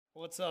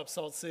What's up,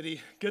 Salt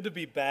City? Good to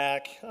be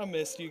back. I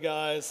missed you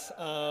guys.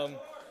 Oh,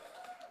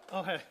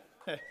 hey,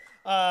 hey.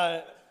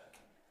 Uh,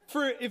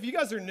 for if you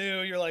guys are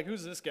new, you're like,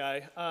 who's this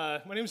guy?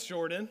 My name's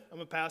Jordan.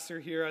 I'm a pastor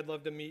here. I'd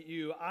love to meet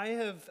you. I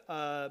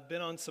have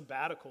been on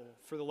sabbatical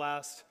for the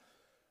last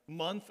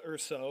month or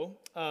so.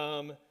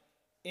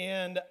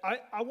 And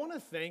I want to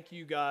thank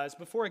you guys.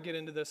 Before I get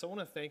into this, I want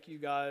to thank you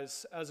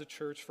guys as a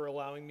church for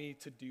allowing me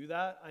to do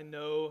that. I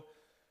know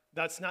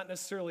that's not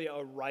necessarily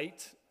a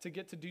right to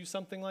get to do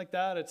something like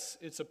that.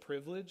 It's a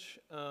privilege,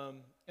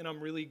 and I'm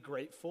really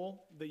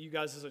grateful that you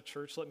guys as a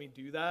church let me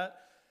do that.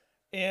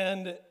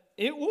 And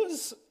it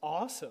was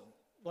awesome.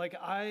 Like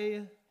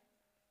I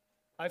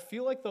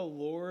feel like the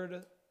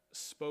Lord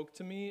spoke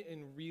to me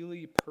in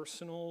really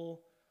personal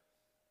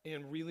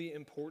and really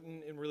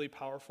important and really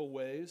powerful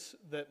ways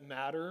that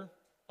matter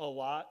a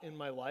lot in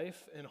my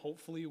life, and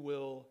hopefully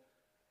will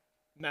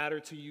matter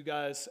to you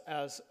guys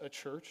as a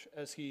church,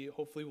 as he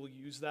hopefully will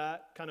use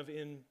that kind of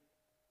in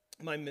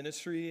my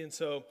ministry. And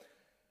so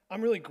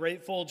I'm really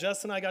grateful.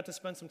 Jess and I got to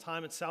spend some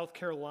time in South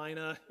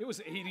Carolina. It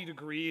was 80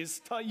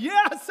 degrees.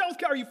 Yeah, South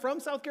Carolina. Are you from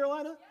South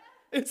Carolina?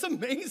 It's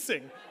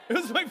amazing. It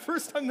was my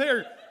first time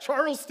there.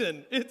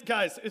 Charleston.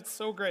 Guys, it's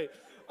so great.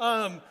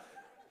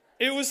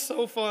 It was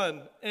so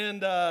fun.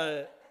 And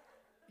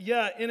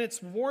yeah, and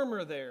it's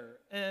warmer there.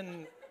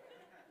 And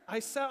I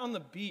sat on the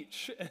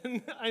beach,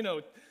 and I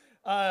know,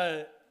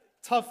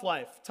 tough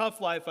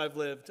life I've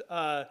lived.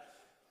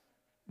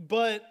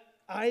 But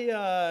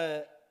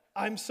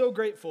I'm so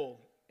grateful.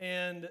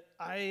 And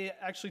I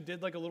actually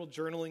did like a little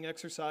journaling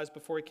exercise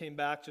before I came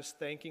back, just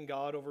thanking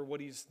God over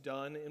what he's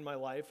done in my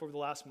life over the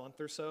last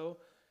month or so.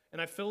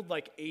 And I filled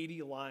like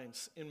 80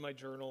 lines in my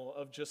journal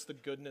of just the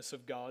goodness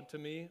of God to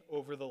me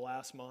over the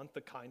last month,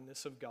 the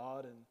kindness of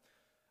God.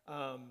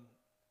 And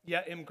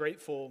yeah, I'm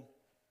grateful.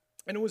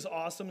 And it was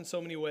awesome in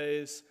so many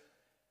ways.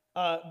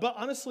 But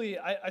honestly,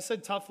 I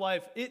said tough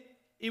life.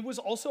 It was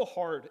also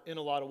hard in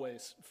a lot of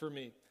ways for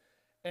me.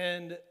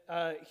 And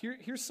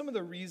here's some of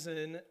the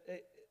reason.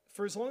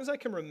 For as long as I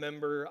can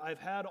remember, I've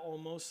had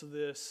almost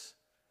this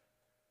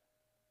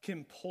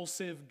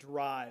compulsive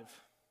drive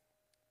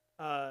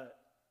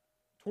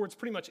towards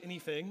pretty much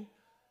anything,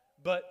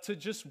 but to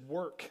just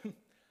work.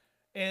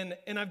 And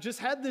I've just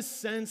had this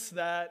sense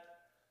that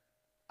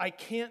I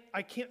can't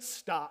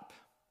stop.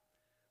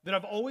 That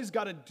I've always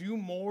got to do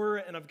more,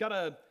 and I've got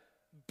to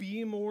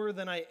be more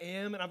than I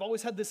am. And I've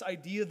always had this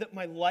idea that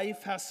my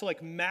life has to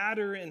like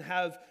matter and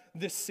have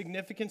this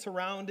significance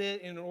around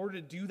it. And in order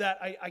to do that,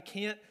 I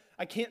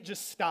can't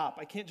just stop.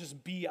 I can't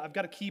just be. I've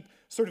got to keep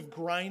sort of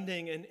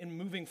grinding and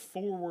moving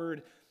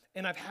forward.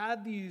 And I've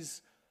had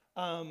these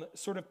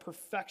sort of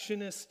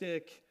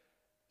perfectionistic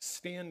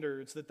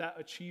standards that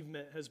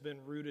achievement has been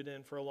rooted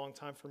in for a long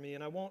time for me.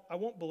 And I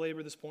won't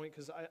belabor this point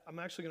because I'm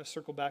actually going to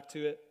circle back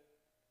to it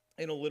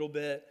in a little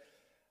bit.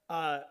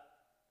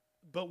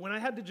 But when I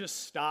had to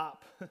just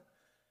stop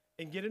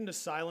and get into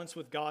silence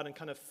with God and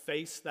kind of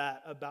face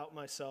that about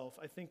myself,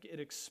 I think it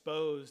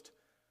exposed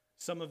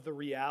some of the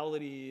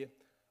reality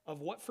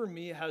of what for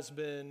me has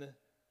been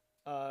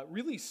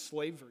really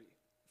slavery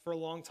for a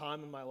long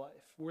time in my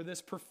life, where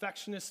this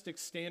perfectionistic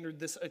standard,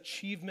 this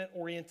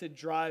achievement-oriented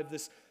drive,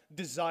 this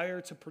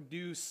desire to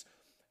produce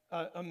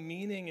a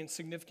meaning and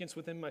significance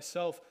within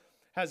myself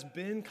has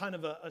been kind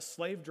of a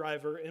slave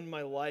driver in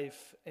my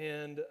life,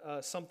 and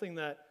something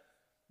that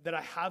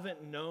I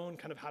haven't known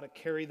kind of how to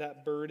carry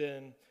that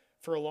burden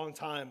for a long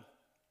time.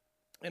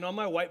 And on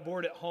my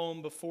whiteboard at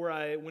home, before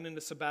I went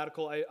into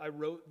sabbatical, I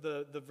wrote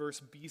the verse,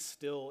 "Be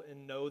still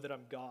and know that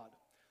I'm God."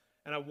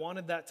 And I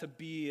wanted that to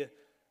be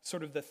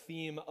sort of the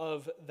theme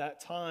of that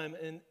time.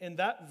 And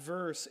that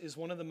verse is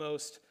one of the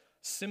most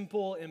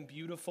simple and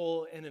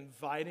beautiful and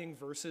inviting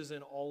verses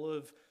in all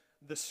of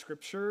the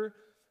scripture.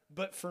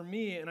 But for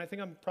me, and I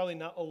think I'm probably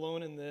not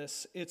alone in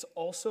this, it's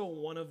also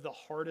one of the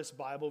hardest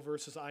Bible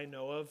verses I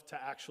know of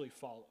to actually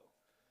follow,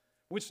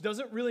 which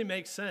doesn't really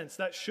make sense.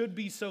 That should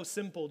be so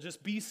simple.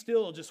 Just be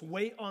still, just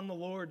wait on the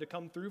Lord to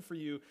come through for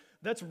you.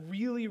 That's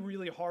really,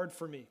 really hard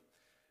for me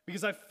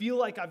because I feel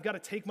like I've got to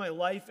take my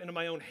life into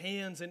my own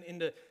hands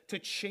and to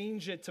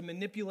change it, to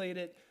manipulate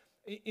it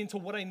into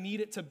what I need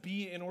it to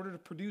be in order to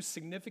produce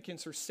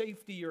significance or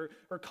safety or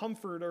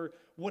comfort or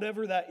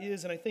whatever that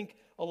is. And I think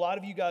a lot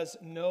of you guys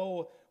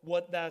know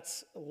what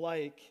that's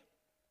like.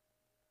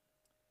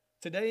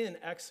 Today in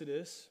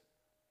Exodus,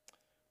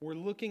 we're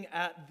looking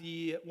at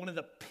one of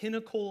the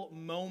pinnacle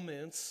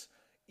moments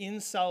in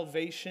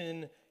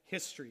salvation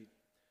history.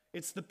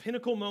 It's the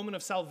pinnacle moment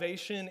of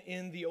salvation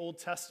in the Old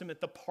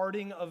Testament, the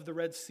parting of the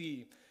Red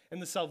Sea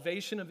and the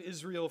salvation of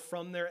Israel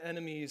from their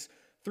enemies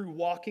through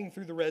walking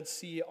through the Red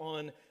Sea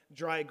on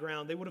dry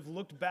ground. They would have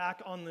looked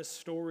back on this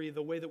story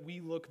the way that we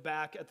look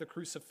back at the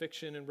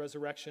crucifixion and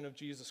resurrection of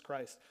Jesus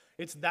Christ.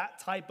 It's that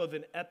type of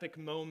an epic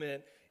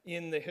moment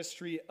in the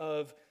history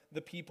of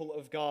the people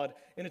of God.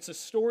 And it's a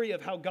story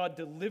of how God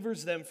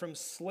delivers them from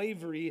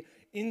slavery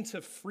into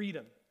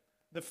freedom,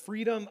 the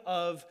freedom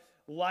of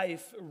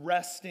life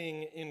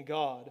resting in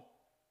God.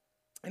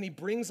 And he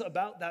brings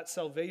about that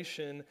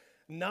salvation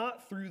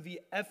not through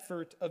the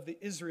effort of the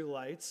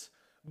Israelites,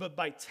 but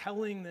by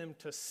telling them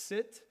to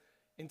sit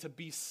and to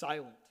be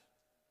silent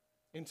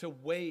and to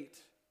wait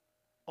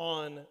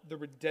on the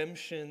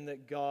redemption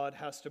that God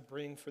has to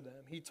bring for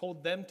them. He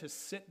told them to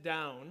sit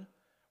down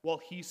while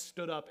he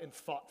stood up and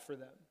fought for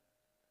them.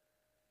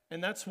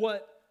 And that's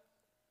what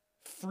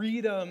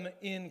freedom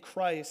in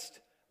Christ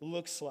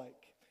looks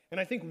like. And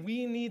I think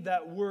we need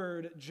that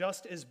word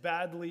just as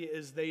badly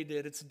as they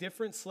did. It's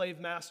different slave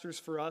masters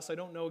for us. I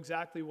don't know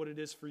exactly what it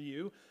is for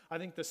you. I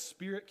think the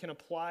Spirit can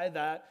apply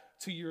that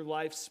to your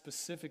life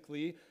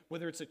specifically,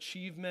 whether it's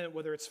achievement,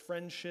 whether it's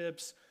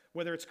friendships,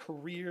 whether it's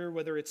career,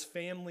 whether it's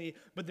family.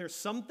 But there's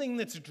something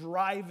that's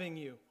driving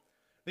you,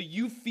 that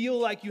you feel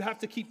like you have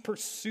to keep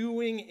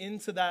pursuing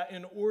into that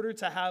in order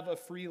to have a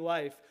free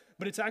life.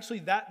 But it's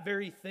actually that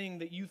very thing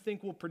that you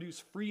think will produce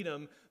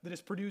freedom that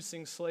is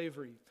producing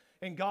slavery.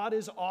 And God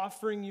is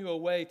offering you a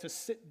way to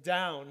sit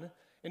down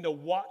and to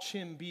watch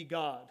him be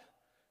God,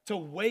 to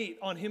wait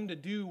on him to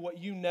do what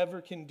you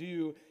never can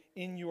do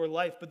in your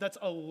life. But that's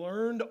a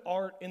learned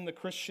art in the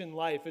Christian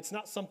life. It's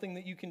not something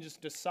that you can just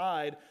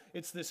decide.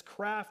 It's this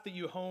craft that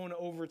you hone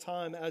over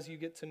time as you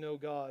get to know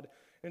God.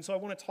 And so I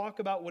want to talk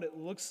about what it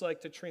looks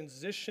like to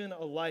transition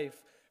a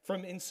life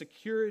from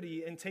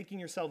insecurity and taking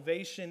your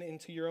salvation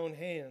into your own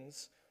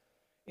hands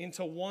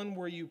into one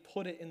where you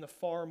put it in the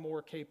far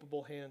more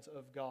capable hands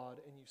of God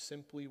and you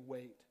simply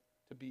wait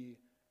to be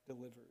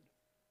delivered.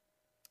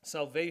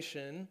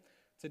 Salvation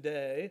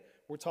today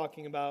we're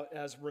talking about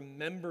as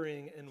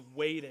remembering and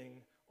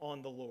waiting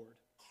on the Lord.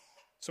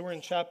 So we're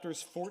in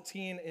chapters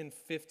 14 and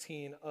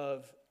 15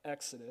 of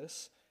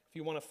Exodus. If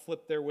you want to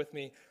flip there with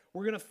me,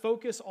 we're going to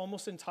focus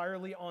almost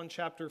entirely on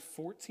chapter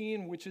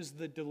 14, which is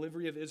the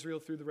delivery of Israel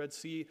through the Red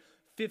Sea.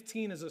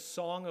 15 is a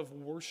song of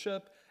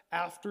worship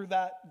after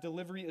that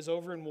delivery is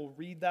over, and we'll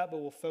read that, but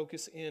we'll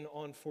focus in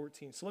on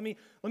 14. So let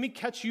me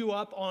catch you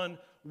up on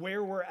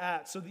where we're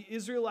at. So the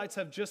Israelites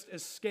have just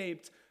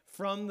escaped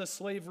from the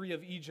slavery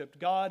of Egypt.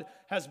 God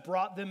has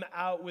brought them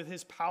out with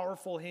his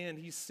powerful hand.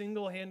 He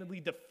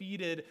single-handedly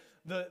defeated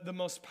the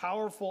most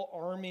powerful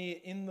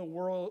army in the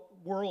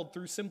world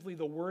through simply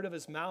the word of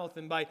his mouth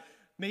and by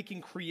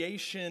making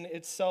creation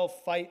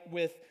itself fight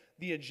with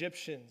the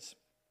Egyptians.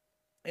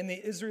 And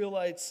the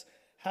Israelites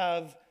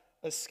have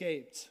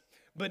escaped.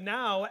 But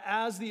now,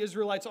 as the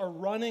Israelites are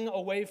running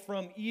away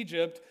from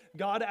Egypt,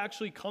 God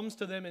actually comes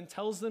to them and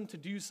tells them to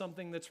do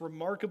something that's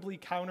remarkably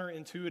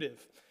counterintuitive.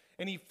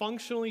 And he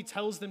functionally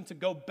tells them to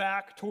go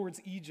back towards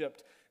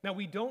Egypt. Now,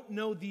 we don't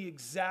know the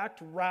exact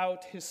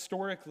route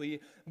historically,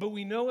 but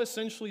we know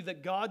essentially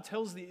that God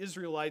tells the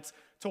Israelites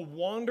to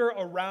wander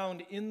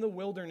around in the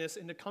wilderness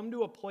and to come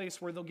to a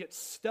place where they'll get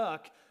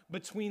stuck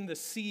between the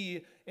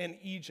sea and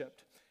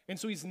Egypt. And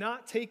so he's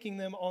not taking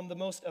them on the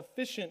most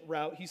efficient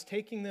route. He's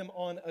taking them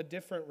on a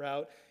different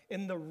route.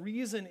 And the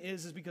reason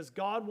is because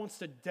God wants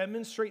to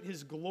demonstrate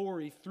his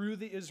glory through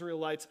the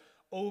Israelites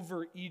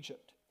over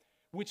Egypt,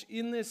 which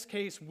in this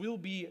case will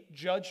be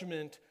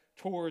judgment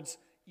towards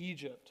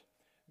Egypt.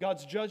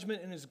 God's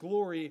judgment and his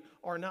glory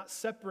are not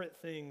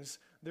separate things.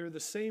 They're the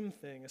same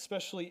thing,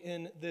 especially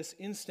in this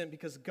instant,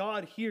 because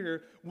God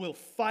here will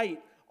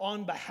fight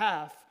on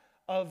behalf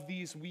of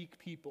these weak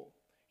people.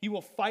 He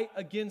will fight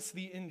against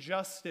the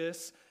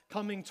injustice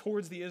coming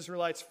towards the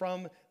Israelites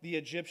from the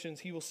Egyptians.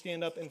 He will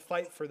stand up and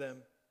fight for them.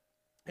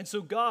 And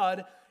so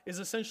God is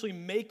essentially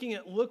making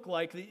it look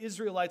like the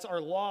Israelites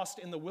are lost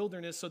in the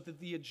wilderness so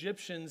that the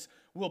Egyptians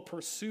will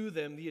pursue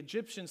them. The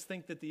Egyptians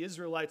think that the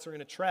Israelites are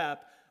in a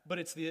trap, but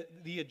it's the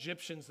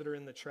Egyptians that are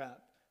in the trap,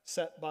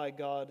 set by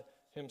God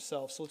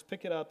himself. So let's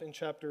pick it up in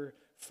chapter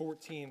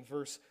 14,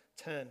 verse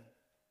 10.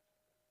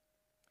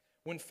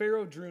 When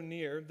Pharaoh drew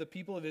near, the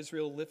people of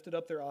Israel lifted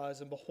up their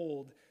eyes, and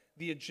behold,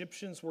 the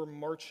Egyptians were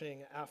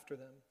marching after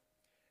them,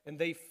 and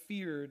they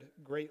feared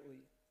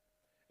greatly.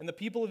 And the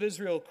people of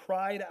Israel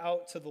cried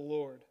out to the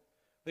Lord.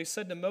 They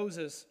said to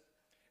Moses,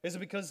 "Is it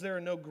because there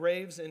are no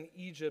graves in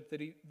Egypt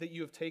that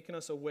you have taken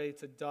us away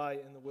to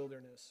die in the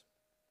wilderness?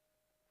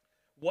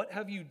 What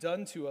have you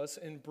done to us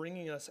in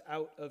bringing us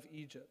out of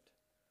Egypt?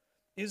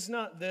 Is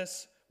not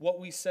this what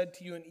we said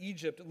to you in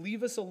Egypt?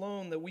 Leave us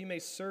alone that we may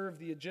serve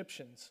the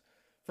Egyptians.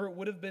 For it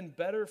would have been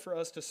better for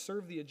us to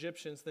serve the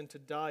Egyptians than to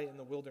die in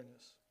the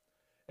wilderness."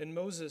 And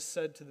Moses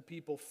said to the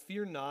people,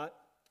 "Fear not,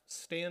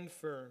 stand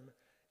firm,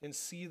 and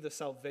see the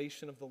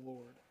salvation of the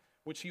Lord,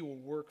 which he will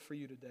work for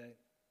you today.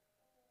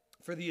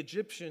 For the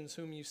Egyptians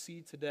whom you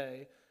see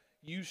today,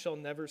 you shall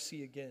never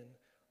see again.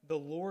 The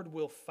Lord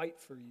will fight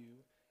for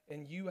you,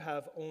 and you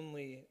have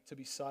only to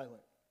be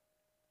silent."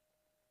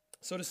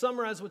 So to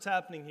summarize what's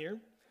happening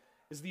here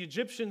is the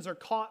Egyptians are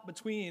caught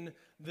between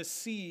the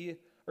sea,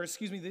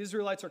 the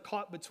Israelites are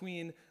caught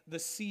between the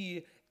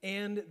sea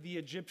and the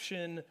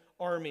Egyptian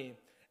army,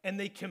 and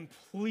they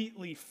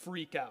completely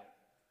freak out.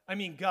 I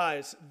mean,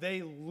 guys,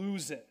 they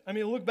lose it. I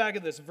mean, look back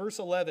at this, verse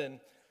 11.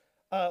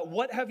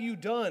 What have you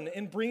done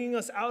in bringing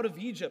us out of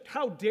Egypt?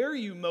 How dare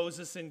you,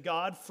 Moses and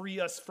God, free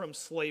us from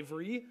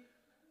slavery?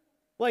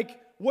 Like,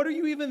 what are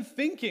you even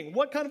thinking?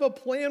 What kind of a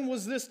plan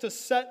was this to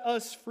set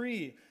us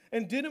free?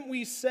 And didn't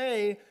we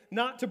say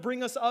not to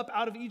bring us up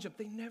out of Egypt?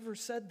 They never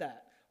said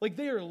that. Like,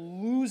 they are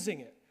losing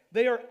it.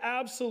 They are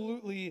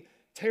absolutely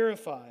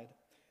terrified.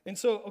 And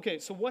so, okay,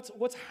 so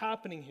what's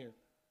happening here?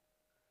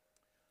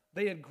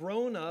 They had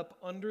grown up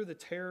under the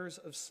terrors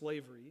of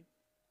slavery.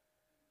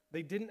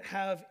 They didn't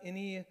have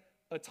any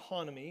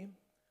autonomy.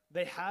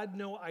 They had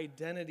no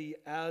identity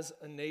as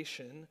a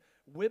nation.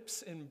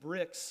 Whips and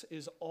bricks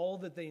is all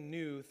that they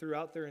knew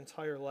throughout their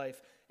entire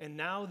life. And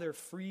now they're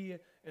free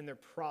and they're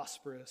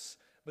prosperous,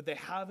 but they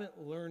haven't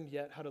learned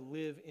yet how to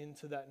live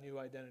into that new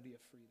identity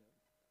of freedom.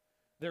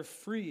 They're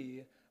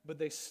free, but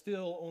they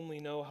still only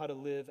know how to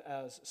live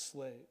as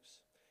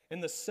slaves.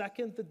 And the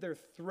second that they're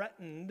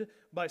threatened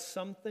by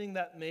something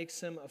that makes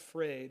them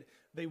afraid,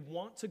 they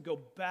want to go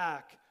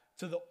back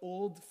to the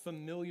old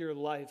familiar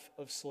life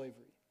of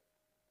slavery.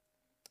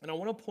 And I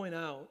want to point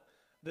out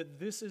that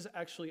this is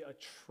actually a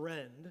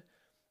trend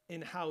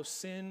in how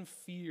sin,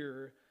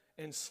 fear,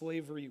 and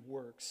slavery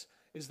works,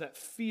 is that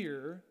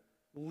fear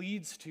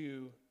leads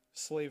to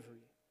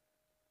slavery.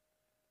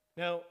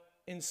 Now,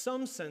 in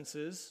some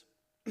senses,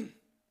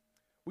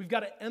 we've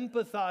got to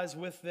empathize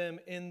with them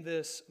in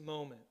this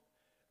moment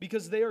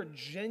because they are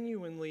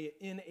genuinely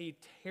in a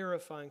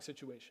terrifying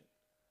situation.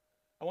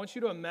 I want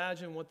you to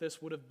imagine what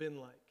this would have been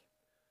like.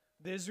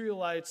 The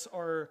Israelites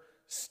are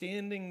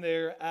standing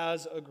there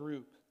as a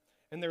group,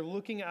 and they're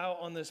looking out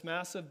on this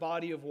massive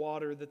body of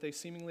water that they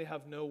seemingly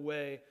have no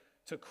way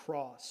to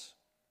cross.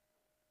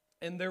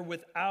 And they're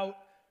without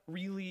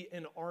really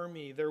an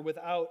army. They're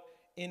without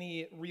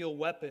any real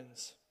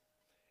weapons.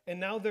 And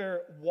now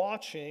they're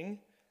watching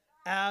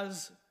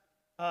as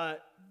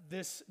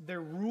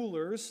their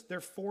rulers,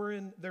 their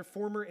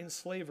former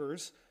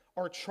enslavers,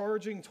 are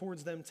charging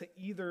towards them to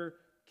either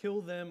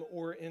kill them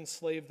or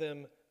enslave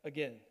them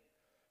again.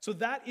 So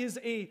that is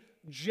a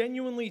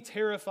genuinely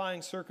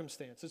terrifying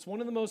circumstance. It's one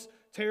of the most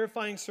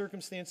terrifying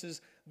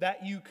circumstances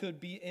that you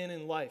could be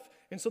in life.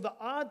 And so the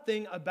odd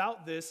thing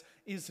about this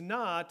is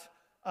not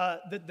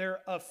that they're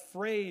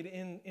afraid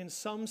in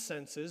some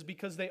senses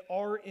because they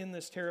are in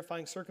this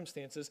terrifying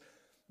circumstances.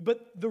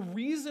 But the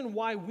reason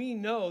why we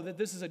know that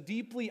this is a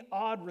deeply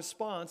odd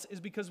response is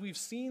because we've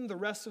seen the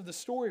rest of the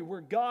story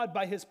where God,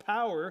 by his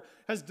power,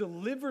 has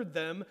delivered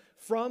them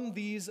from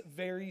these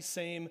very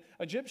same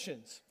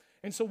Egyptians.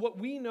 And so what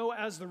we know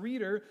as the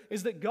reader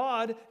is that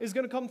God is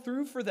going to come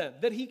through for them,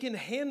 that he can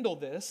handle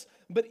this.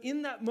 But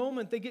in that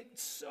moment, they get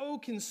so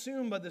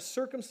consumed by the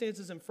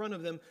circumstances in front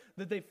of them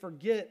that they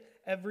forget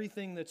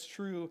everything that's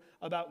true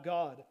about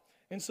God.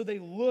 And so they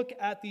look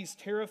at these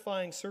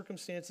terrifying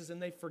circumstances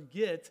and they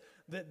forget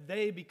that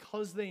they,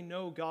 because they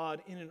know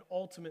God, in an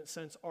ultimate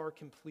sense, are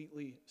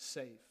completely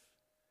safe.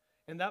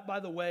 And that,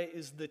 by the way,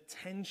 is the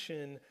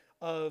tension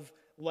of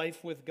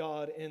life with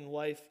God and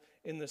life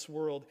in this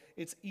world.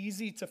 It's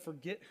easy to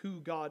forget who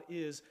God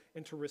is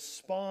and to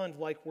respond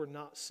like we're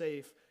not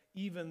safe,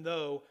 even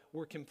though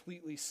we're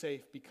completely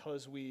safe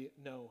because we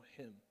know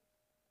him.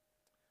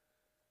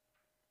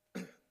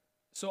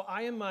 So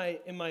I, in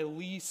my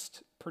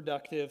least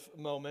productive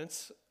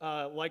moments,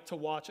 like to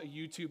watch a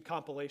YouTube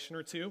compilation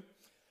or two.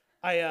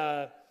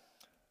 I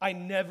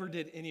never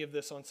did any of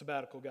this on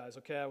sabbatical, guys,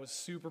 okay? I was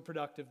super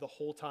productive the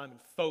whole time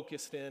and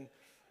focused in.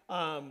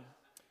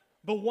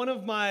 But one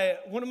of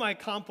my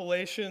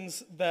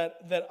compilations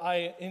that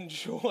I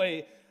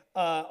enjoy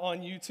on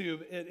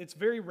YouTube, it's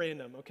very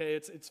random, okay?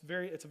 It's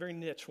a very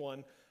niche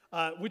one,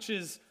 which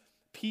is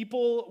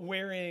people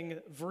wearing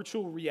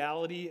virtual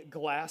reality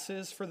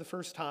glasses for the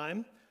first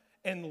time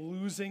and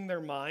losing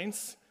their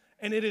minds.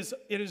 And it is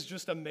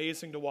just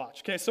amazing to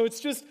watch. Okay, so it's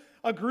just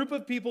a group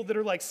of people that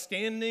are like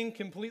standing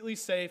completely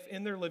safe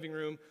in their living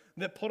room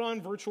that put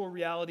on virtual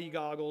reality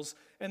goggles,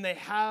 and they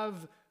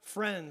have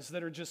friends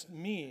that are just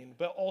mean,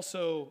 but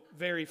also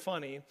very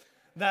funny,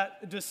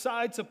 that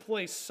decide to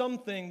play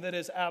something that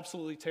is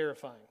absolutely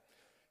terrifying.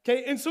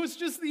 Okay, and so it's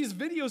just these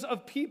videos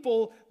of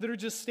people that are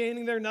just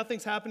standing there,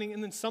 nothing's happening,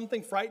 and then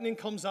something frightening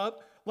comes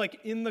up, like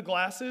in the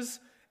glasses,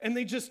 and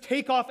they just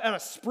take off at a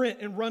sprint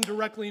and run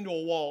directly into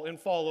a wall and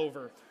fall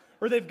over.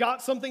 Or they've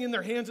got something in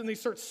their hands and they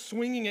start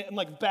swinging it and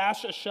like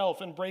bash a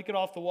shelf and break it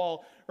off the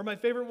wall. Or my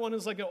favorite one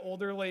is like an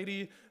older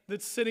lady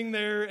that's sitting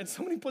there and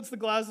somebody puts the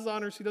glasses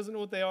on her, she doesn't know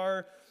what they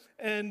are,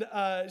 and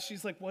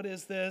she's like, what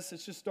is this?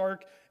 It's just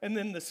dark. And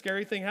then the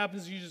scary thing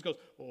happens, she just goes,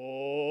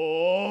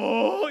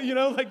 oh,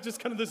 like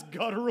just kind of this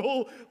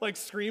guttural like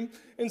scream.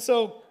 And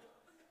so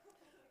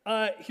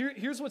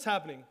here's what's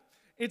happening.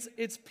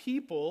 It's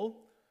people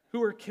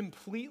who are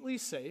completely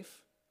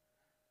safe,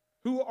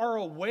 who are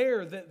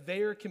aware that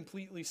they are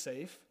completely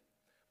safe,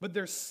 but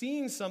they're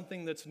seeing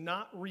something that's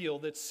not real,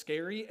 that's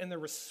scary, and they're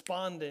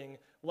responding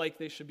like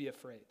they should be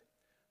afraid.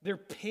 They're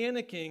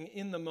panicking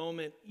in the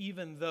moment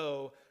even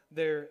though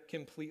they're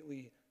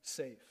completely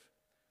safe.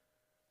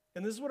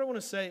 And this is what I want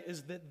to say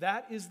is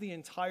that is the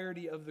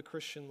entirety of the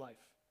Christian life.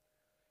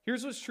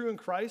 Here's what's true in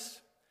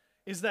Christ,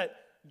 is that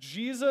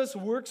Jesus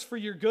works for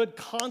your good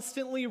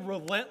constantly,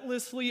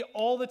 relentlessly,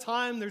 all the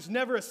time. There's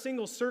never a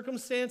single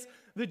circumstance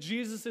that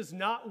Jesus is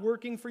not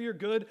working for your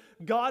good,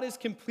 God is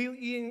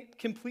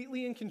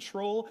completely in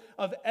control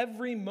of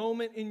every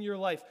moment in your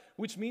life,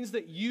 which means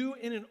that you,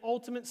 in an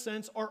ultimate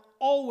sense, are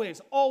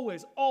always,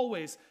 always,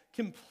 always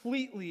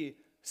completely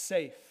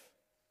safe.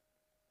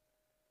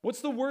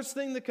 What's the worst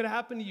thing that could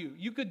happen to you?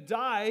 You could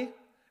die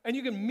and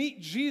you can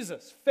meet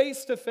Jesus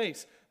face to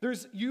face.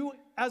 You,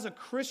 as a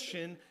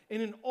Christian,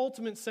 in an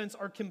ultimate sense,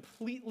 are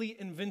completely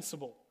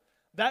invincible.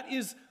 That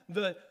is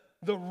the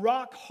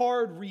rock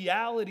hard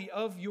reality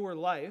of your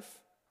life.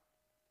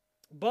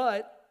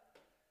 But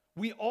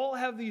we all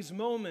have these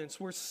moments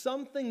where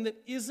something that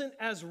isn't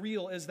as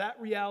real as that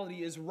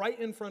reality is right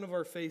in front of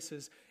our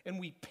faces, and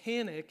we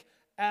panic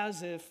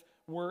as if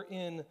we're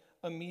in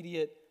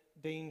immediate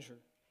danger.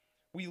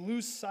 We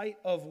lose sight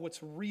of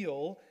what's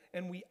real,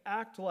 and we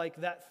act like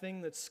that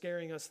thing that's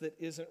scaring us that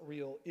isn't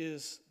real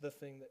is the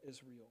thing that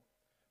is real.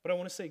 But I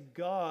want to say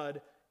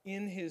God,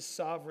 in his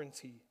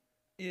sovereignty,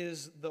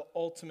 is the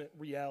ultimate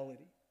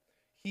reality.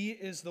 He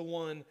is the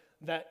one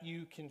that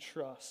you can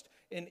trust.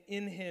 And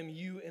in him,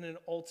 you, in an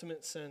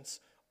ultimate sense,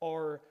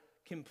 are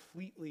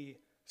completely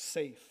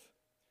safe.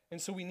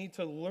 And so we need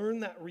to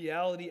learn that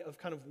reality of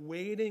kind of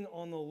waiting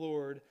on the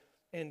Lord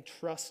and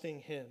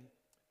trusting him.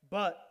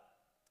 But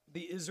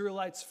the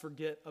Israelites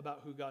forget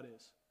about who God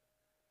is.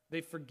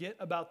 They forget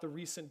about the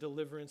recent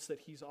deliverance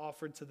that he's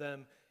offered to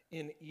them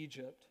in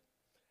Egypt.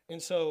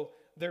 And so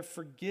their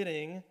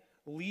forgetting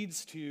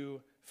leads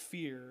to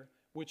fear,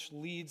 which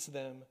leads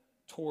them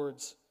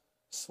towards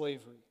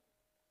slavery.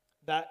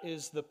 That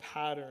is the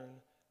pattern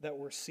that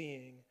we're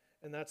seeing,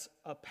 and that's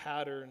a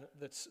pattern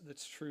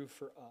that's true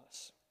for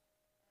us.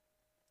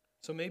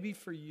 So maybe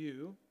for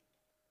you,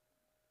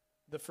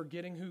 the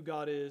forgetting who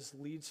God is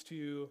leads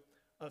to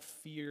a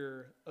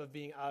fear of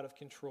being out of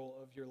control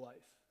of your life,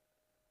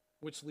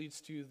 which leads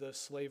to the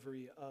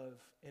slavery of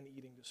an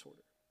eating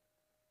disorder.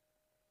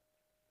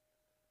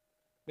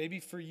 Maybe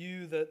for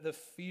you, the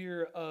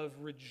fear of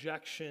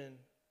rejection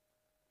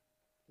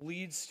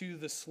leads to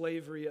the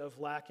slavery of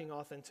lacking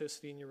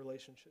authenticity in your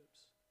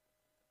relationships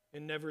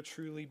and never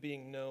truly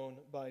being known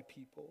by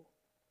people.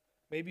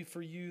 Maybe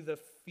for you, the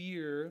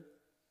fear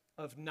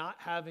of not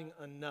having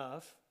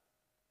enough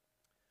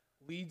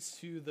leads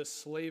to the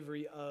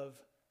slavery of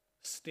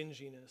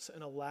stinginess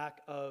and a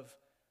lack of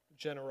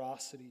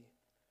generosity.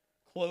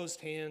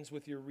 Closed hands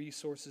with your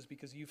resources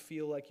because you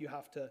feel like you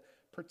have to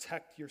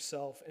protect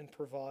yourself and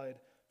provide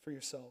for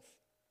yourself.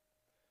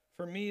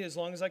 For me, as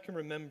long as I can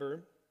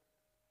remember,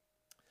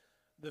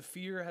 the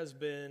fear has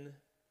been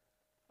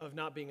of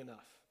not being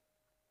enough.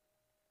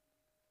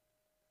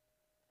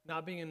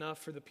 Not being enough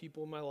for the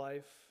people in my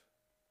life,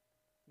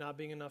 not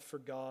being enough for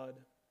God.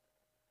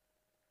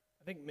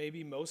 I think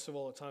maybe most of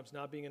all the times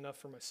not being enough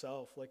for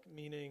myself, like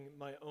meaning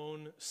my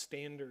own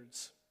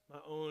standards, my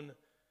own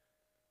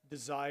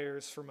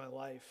desires for my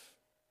life.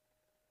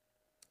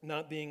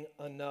 Not being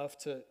enough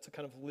to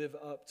kind of live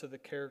up to the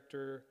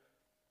character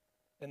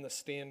and the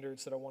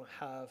standards that I want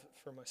to have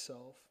for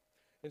myself.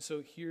 And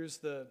so here's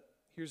the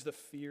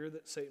fear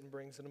that Satan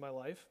brings into my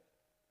life,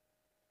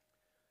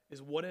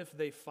 is what if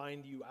they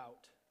find you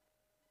out?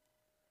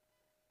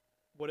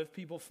 What if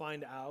people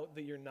find out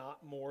that you're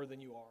not more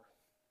than you are?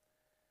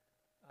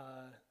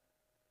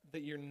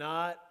 That you're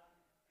not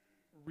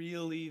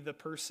really the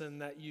person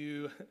that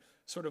you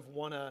sort of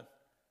want to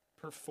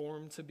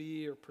perform to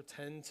be or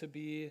pretend to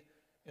be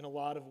in a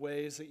lot of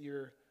ways, that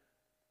you're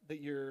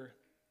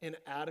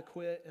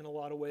inadequate in a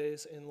lot of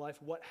ways in life.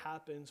 What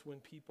happens when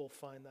people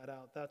find that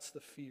out? That's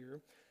the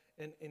fear.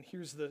 And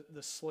here's the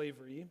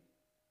slavery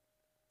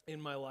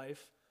in my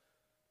life,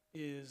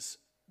 is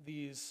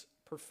these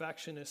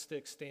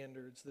perfectionistic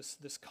standards,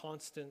 this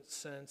constant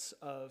sense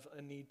of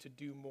a need to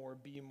do more,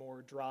 be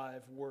more,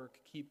 drive, work,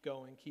 keep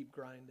going, keep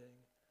grinding.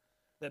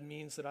 That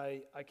means that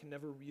I can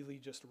never really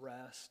just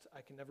rest.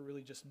 I can never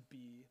really just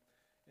be.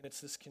 And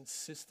it's this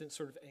consistent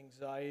sort of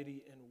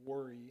anxiety and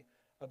worry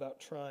about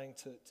trying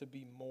to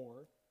be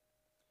more.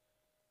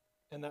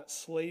 And that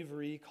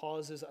slavery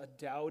causes a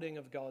doubting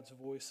of God's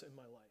voice in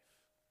my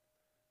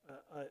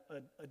life,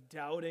 a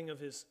doubting of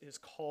his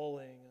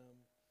calling,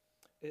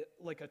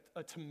 like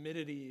a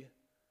timidity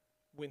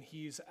when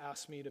he's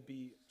asked me to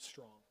be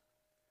strong.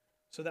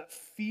 So that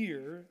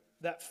fear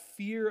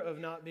of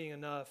not being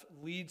enough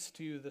leads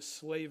to the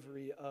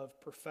slavery of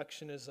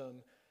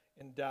perfectionism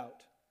and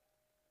doubt.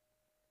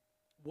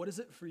 What is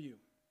it for you?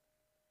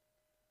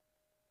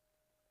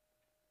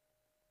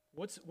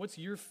 What's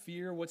your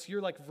fear? What's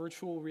your like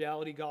virtual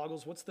reality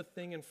goggles? What's the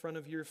thing in front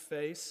of your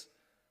face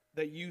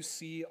that you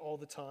see all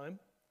the time?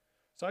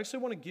 So I actually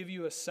want to give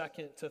you a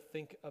second to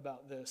think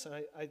about this. And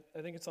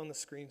I think it's on the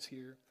screens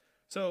here.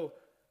 So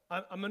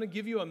I'm going to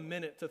give you a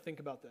minute to think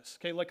about this,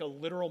 okay? Like a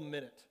literal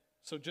minute.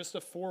 So just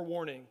a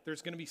forewarning,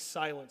 there's going to be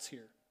silence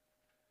here.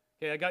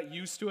 Okay, I got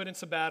used to it in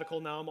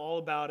sabbatical. Now I'm all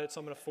about it, so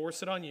I'm going to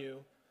force it on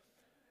you.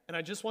 And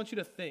I just want you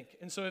to think.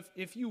 And so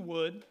if you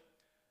would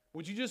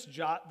you just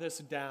jot this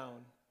down,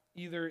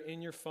 either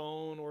in your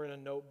phone or in a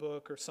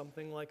notebook or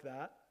something like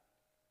that?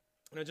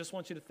 And I just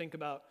want you to think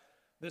about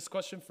this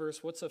question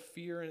first. What's a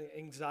fear and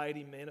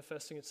anxiety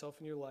manifesting itself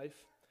in your life?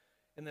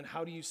 And then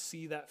how do you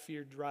see that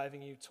fear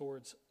driving you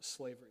towards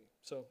slavery?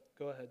 So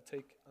go ahead,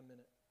 take a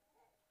minute.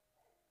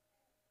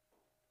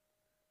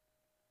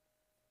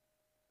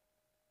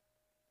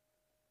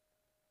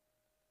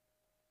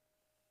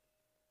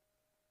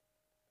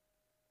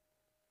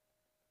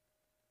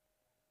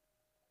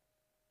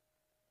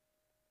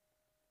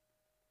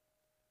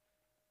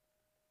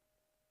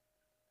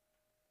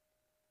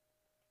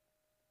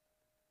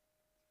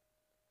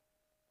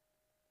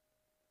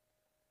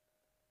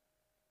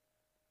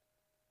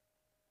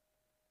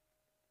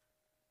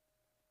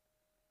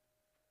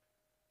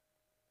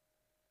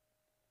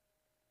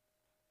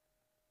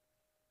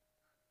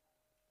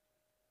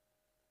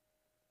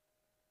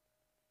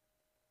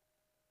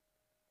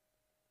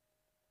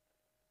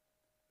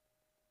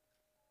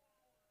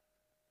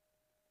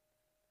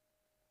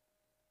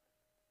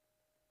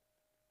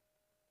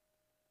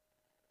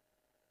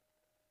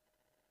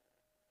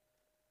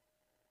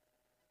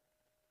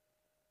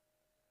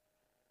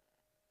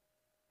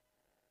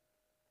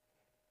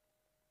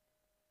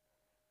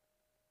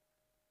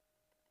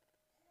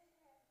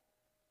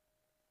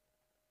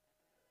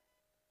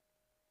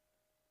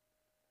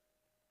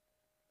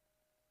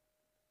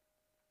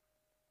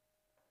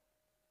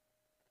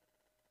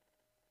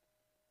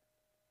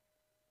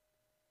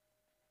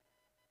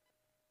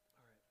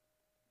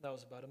 That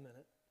was about a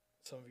minute.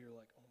 Some of you are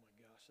like, oh my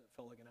gosh, that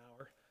felt like an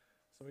hour.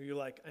 Some of you are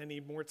like, I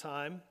need more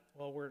time.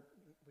 Well,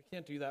 we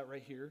can't do that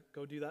right here.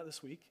 Go do that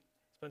this week.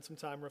 Spend some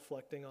time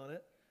reflecting on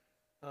it.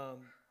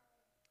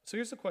 So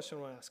here's the question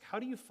I want to ask. How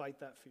do you fight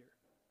that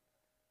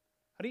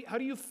fear? How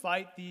do you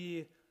fight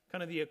the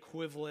kind of the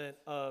equivalent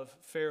of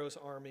Pharaoh's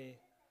army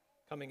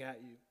coming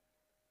at you?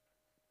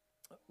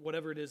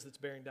 Whatever it is that's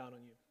bearing down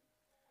on you.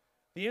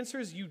 The answer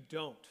is you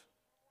don't.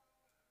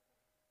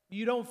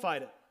 You don't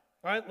fight it.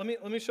 All right,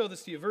 let me show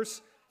this to you.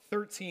 Verse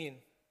 13.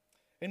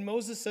 And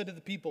Moses said to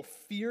the people,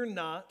 "Fear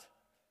not,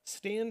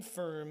 stand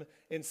firm,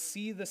 and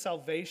see the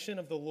salvation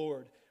of the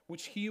Lord,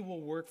 which he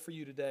will work for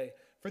you today.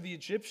 For the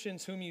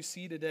Egyptians whom you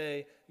see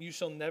today, you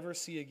shall never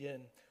see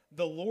again.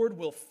 The Lord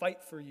will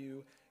fight for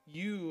you.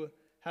 You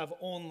have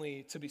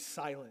only to be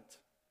silent."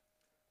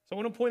 So I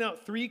want to point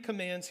out 3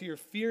 commands here.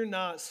 Fear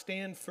not,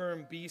 stand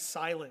firm, be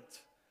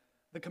silent.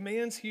 The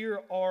commands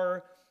here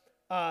are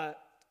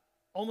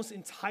almost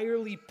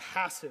entirely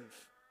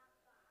passive.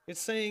 It's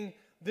saying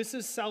this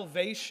is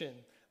salvation,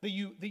 that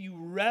you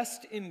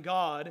rest in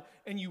God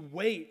and you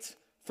wait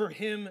for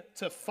him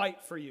to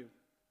fight for you.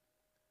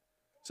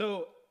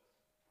 So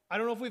I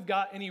don't know if we've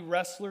got any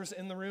wrestlers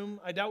in the room.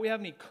 I doubt we have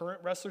any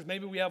current wrestlers.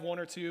 Maybe we have 1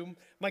 or 2.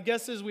 My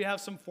guess is we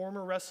have some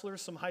former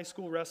wrestlers, some high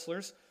school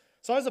wrestlers.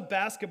 So I was a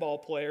basketball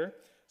player.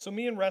 So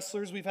me and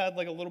wrestlers, we've had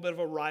like a little bit of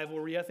a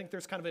rivalry. I think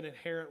there's kind of an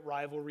inherent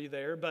rivalry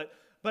there. But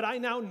I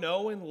now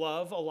know and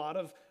love a lot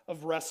of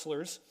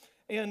wrestlers.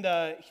 And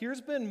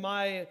here's been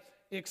my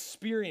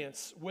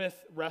experience with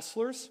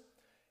wrestlers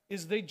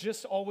is they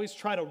just always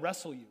try to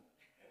wrestle you.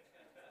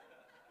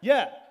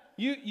 Yeah,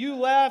 you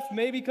laugh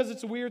maybe because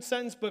it's a weird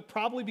sentence, but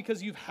probably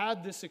because you've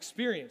had this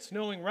experience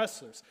knowing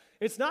wrestlers.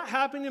 It's not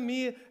happening to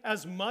me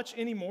as much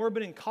anymore,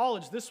 but in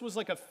college, this was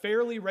like a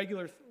fairly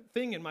regular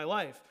thing in my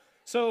life.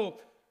 So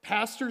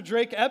Pastor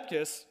Drake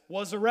Epkiss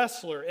was a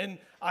wrestler, and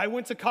I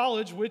went to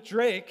college with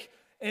Drake,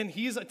 and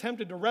he's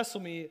attempted to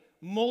wrestle me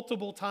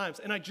multiple times,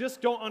 and I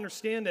just don't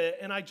understand it,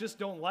 and I just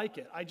don't like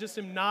it.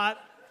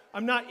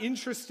 I'm not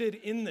interested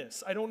in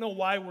this. I don't know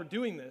why we're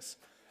doing this.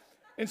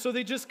 And so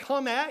they just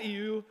come at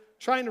you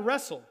trying to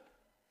wrestle.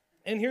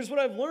 And here's what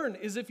I've learned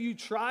is if you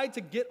try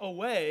to get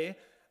away,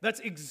 that's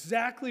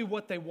exactly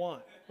what they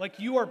want. Like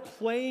you are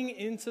playing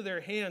into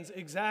their hands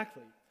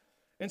exactly.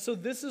 And so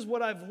this is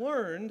what I've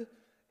learned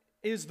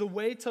is the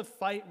way to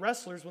fight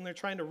wrestlers when they're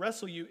trying to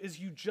wrestle you is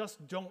you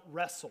just don't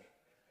wrestle.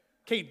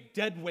 Okay,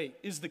 dead weight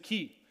is the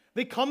key.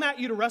 They come at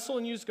you to wrestle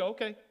and you just go,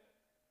 okay.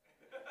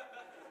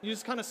 You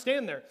just kind of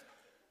stand there.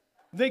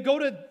 They go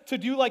to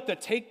do like the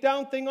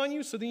takedown thing on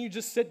you, so then you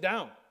just sit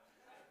down,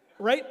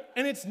 right?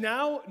 And it's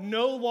now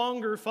no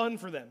longer fun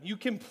for them. You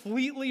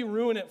completely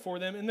ruin it for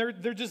them, and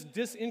they're just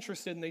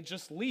disinterested and they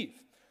just leave,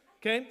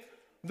 okay?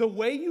 The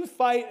way you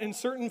fight in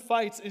certain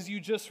fights is you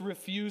just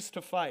refuse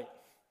to fight,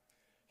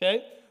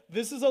 okay?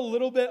 This is a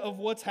little bit of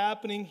what's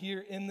happening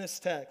here in this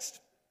text.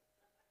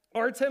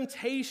 Our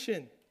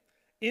temptation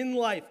in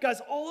life,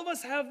 guys, all of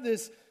us have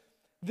this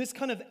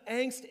kind of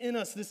angst in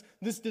us,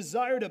 this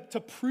desire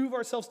to prove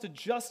ourselves, to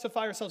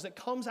justify ourselves. It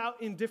comes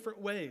out in different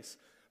ways.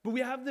 But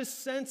we have this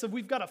sense of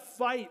we've got to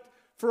fight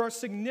for our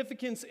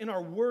significance and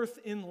our worth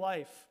in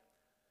life.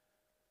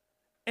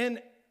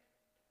 And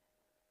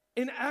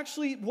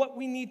actually what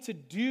we need to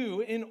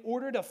do in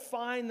order to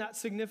find that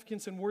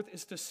significance and worth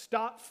is to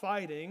stop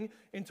fighting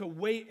and to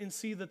wait and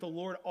see that the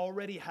Lord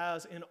already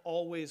has and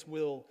always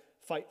will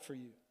fight for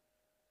you.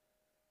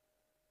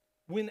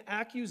 When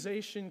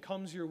accusation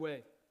comes your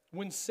way,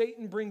 when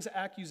Satan brings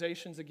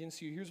accusations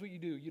against you, here's what you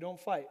do. You don't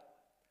fight.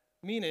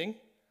 Meaning,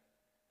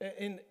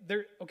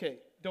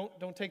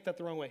 don't take that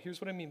the wrong way.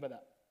 Here's what I mean by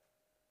that.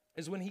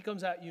 Is when he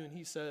comes at you and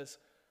he says,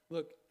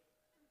 Look,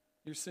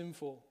 you're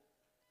sinful.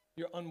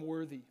 You're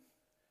unworthy.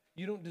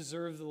 You don't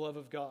deserve the love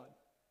of God.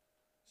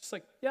 It's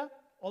like, yeah,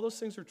 all those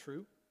things are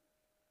true.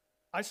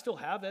 I still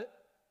have it.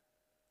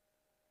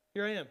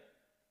 Here I am.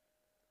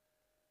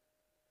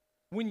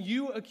 When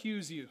you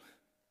accuse you,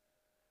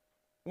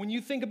 when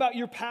you think about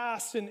your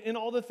past and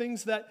all the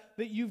things that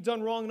you've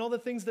done wrong and all the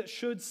things that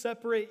should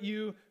separate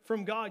you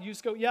from God, you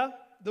just go, yeah,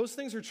 those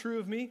things are true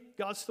of me.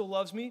 God still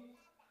loves me.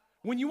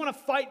 When you want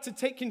to fight to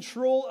take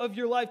control of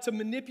your life, to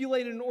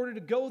manipulate it in order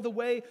to go the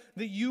way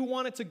that you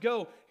want it to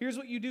go, here's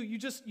what you do. You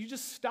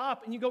just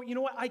stop and you go, you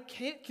know what? I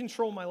can't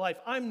control my life.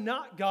 I'm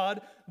not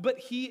God, but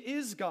He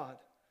is God.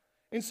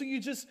 And so you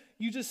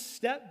just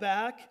step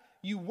back,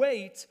 you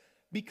wait,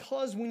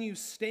 because when you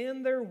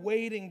stand there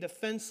waiting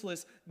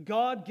defenseless,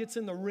 God gets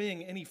in the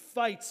ring and He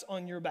fights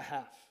on your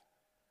behalf.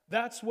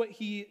 That's what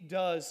He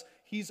does.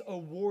 He's a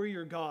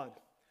warrior God.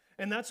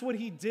 And that's what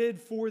He did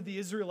for the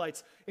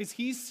Israelites, is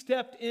He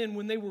stepped in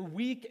when they were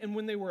weak and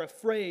when they were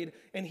afraid,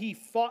 and He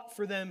fought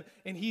for them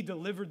and He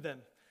delivered them.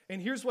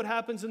 And here's what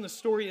happens in the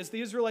story is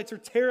the Israelites are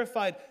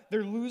terrified.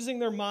 They're losing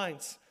their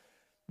minds.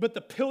 But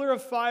the pillar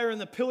of fire and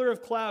the pillar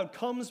of cloud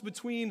comes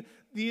between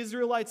the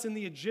Israelites and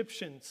the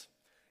Egyptians,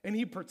 and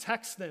He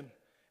protects them.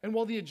 And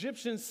while the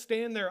Egyptians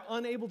stand there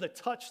unable to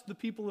touch the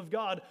people of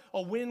God,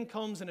 a wind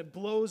comes and it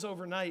blows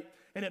overnight,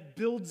 and it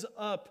builds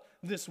up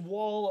this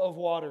wall of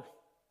water.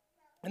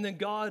 And then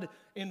God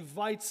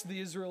invites the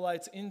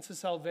Israelites into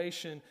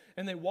salvation,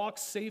 and they walk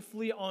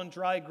safely on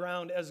dry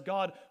ground as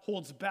God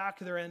holds back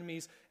their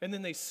enemies. And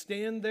then they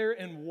stand there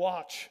and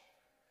watch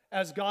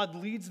as God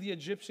leads the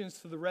Egyptians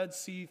to the Red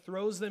Sea,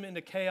 throws them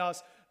into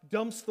chaos,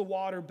 dumps the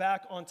water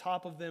back on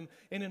top of them,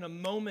 and in a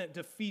moment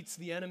defeats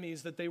the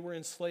enemies that they were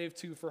enslaved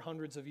to for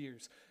hundreds of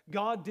years.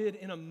 God did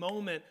in a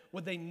moment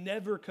what they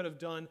never could have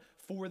done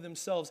for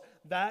themselves.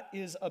 That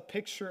is a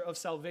picture of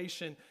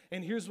salvation.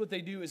 And here's what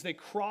they do is they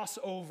cross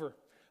over.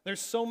 There's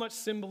so much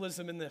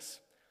symbolism in this.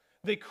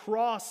 They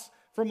cross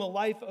from a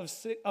life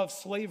of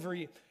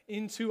slavery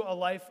into a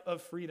life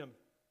of freedom.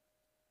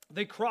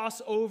 They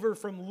cross over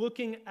from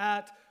looking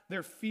at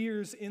their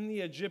fears in the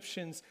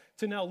Egyptians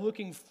to now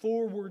looking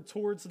forward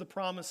towards the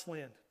promised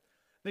land.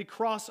 They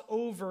cross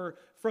over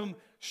from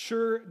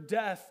sure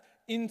death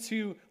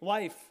into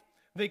life.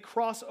 They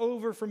cross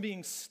over from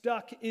being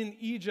stuck in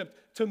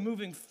Egypt to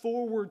moving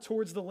forward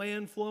towards the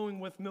land flowing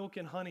with milk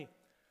and honey.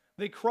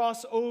 They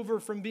cross over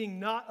from being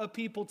not a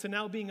people to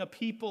now being a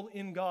people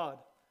in God.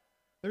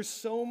 There's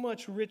so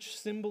much rich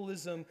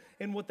symbolism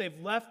in what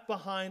they've left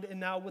behind and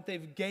now what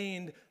they've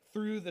gained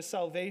through the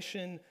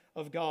salvation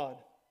of God.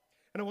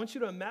 And I want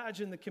you to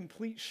imagine the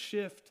complete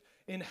shift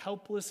in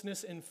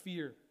helplessness and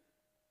fear.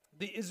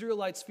 The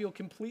Israelites feel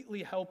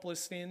completely helpless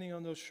standing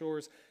on those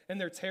shores,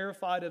 and they're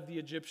terrified of the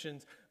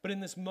Egyptians. But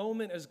in this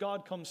moment, as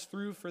God comes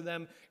through for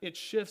them, it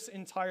shifts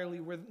entirely,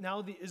 where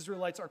now the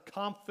Israelites are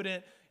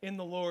confident in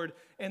the Lord,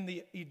 and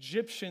the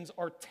Egyptians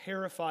are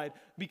terrified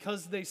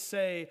because they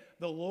say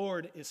the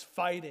Lord is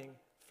fighting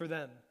for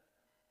them.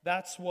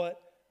 That's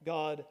what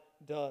God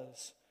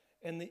does.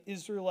 And the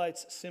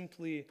Israelites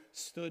simply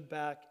stood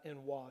back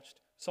and watched.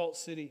 Salt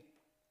City,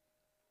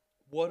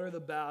 what are the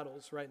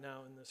battles right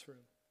now in this room?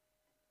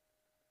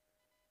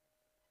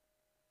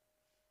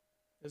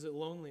 Is it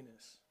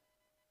loneliness?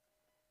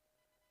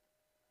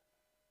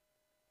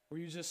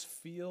 Where you just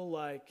feel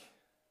like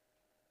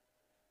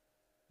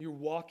you're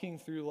walking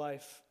through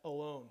life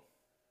alone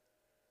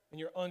and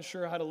you're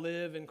unsure how to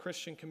live in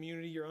Christian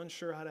community, you're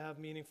unsure how to have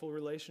meaningful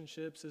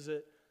relationships? Is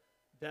it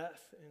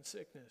death and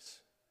sickness?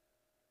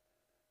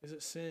 Is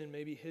it sin,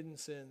 maybe hidden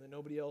sin that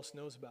nobody else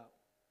knows about?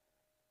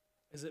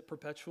 Is it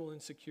perpetual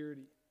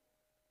insecurity?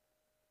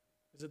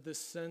 Is it this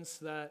sense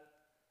that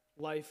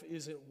life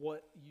isn't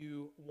what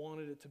you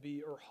wanted it to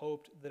be or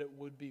hoped that it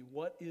would be?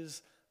 What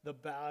is the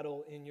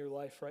battle in your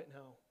life right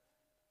now?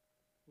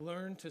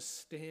 Learn to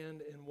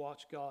stand and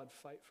watch God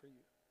fight for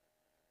you.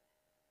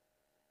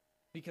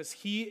 Because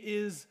He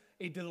is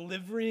a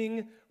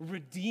delivering,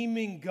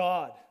 redeeming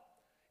God.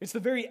 It's the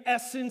very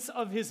essence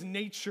of His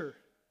nature.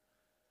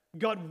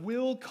 God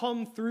will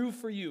come through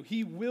for you.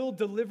 He will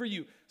deliver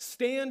you.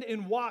 Stand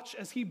and watch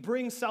as He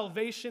brings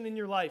salvation in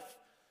your life.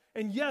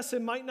 And yes,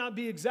 it might not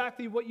be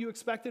exactly what you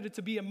expected it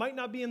to be. It might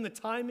not be in the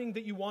timing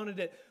that you wanted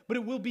it, but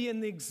it will be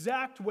in the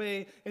exact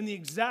way, in the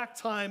exact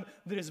time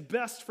that is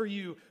best for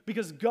you,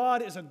 because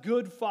God is a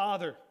good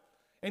Father,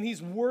 and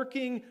He's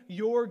working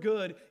your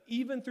good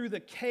even through the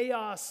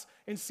chaos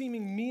and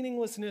seeming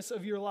meaninglessness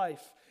of your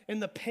life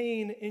and the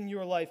pain in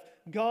your life.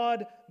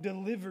 God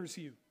delivers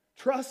you.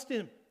 Trust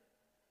Him.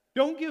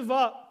 Don't give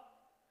up.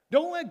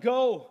 Don't let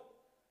go.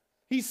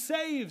 He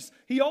saves.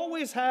 He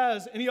always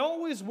has, and He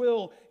always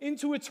will.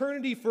 Into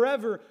eternity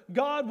forever,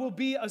 God will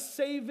be a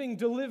saving,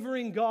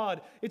 delivering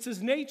God. It's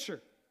His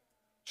nature.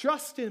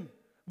 Trust Him.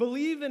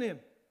 Believe in Him.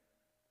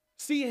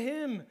 See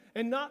Him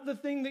and not the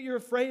thing that you're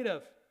afraid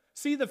of.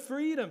 See the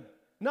freedom,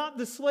 not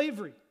the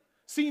slavery.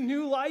 See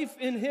new life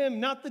in Him,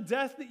 not the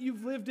death that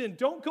you've lived in.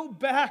 Don't go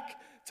back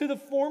to the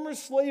former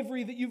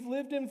slavery that you've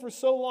lived in for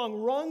so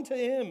long. Run to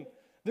Him.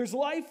 There's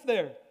life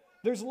there.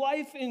 There's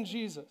life in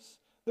Jesus.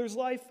 There's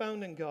life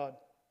found in God.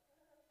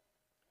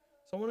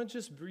 So I want to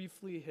just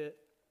briefly hit,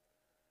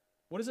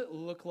 what does it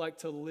look like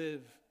to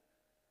live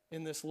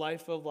in this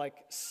life of like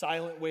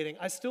silent waiting?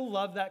 I still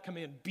love that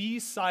command, be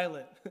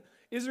silent.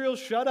 Israel,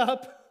 shut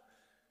up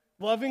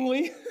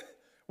lovingly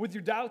with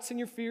your doubts and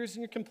your fears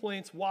and your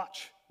complaints.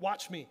 Watch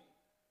me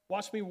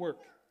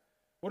work.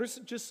 What are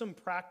just some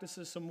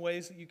practices, some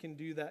ways that you can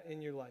do that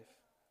in your life?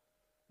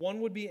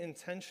 One would be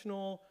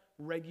intentional,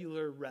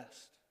 regular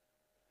rest.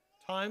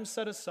 Time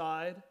set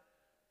aside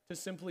to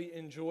simply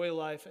enjoy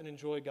life and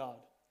enjoy God,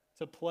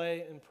 to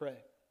play and pray.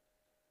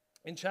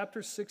 In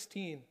chapter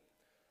 16,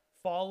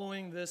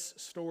 following this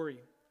story,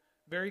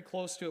 very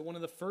close to it, one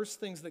of the first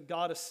things that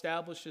God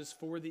establishes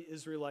for the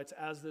Israelites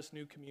as this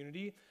new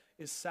community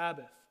is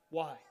Sabbath.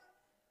 Why?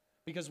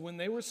 Because when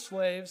they were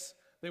slaves,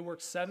 they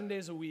worked 7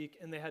 days a week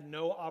and they had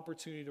no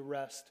opportunity to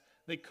rest.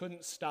 They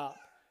couldn't stop.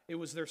 It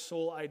was their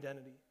sole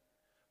identity.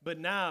 But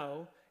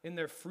now, in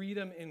their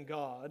freedom in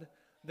God,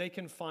 they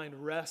can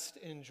find rest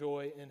and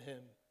joy in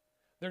Him.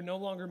 They're no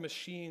longer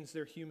machines,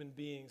 they're human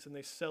beings, and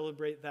they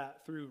celebrate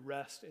that through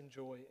rest and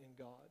joy in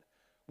God.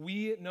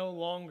 We no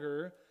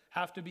longer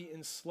have to be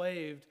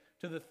enslaved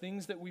to the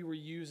things that we were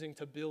using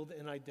to build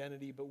an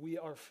identity, but we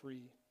are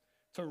free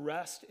to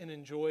rest and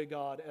enjoy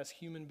God as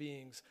human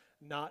beings,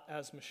 not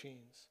as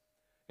machines.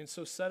 And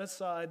so set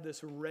aside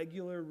this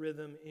regular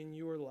rhythm in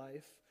your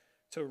life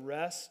to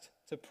rest,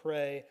 to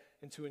pray,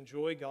 and to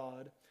enjoy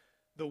God.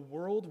 The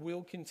world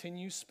will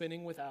continue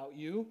spinning without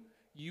you.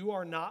 You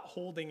are not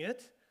holding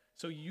it,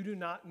 so you do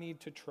not need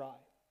to try.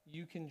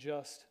 You can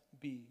just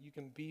be. You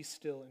can be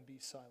still and be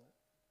silent.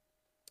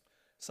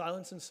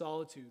 Silence and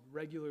solitude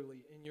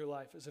regularly in your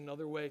life is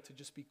another way to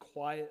just be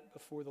quiet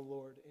before the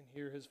Lord and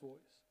hear His voice.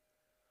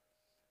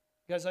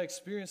 Guys, I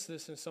experienced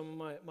this in some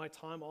of my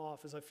time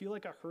off, as I feel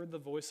like I heard the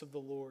voice of the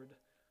Lord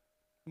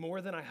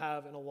more than I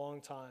have in a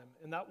long time.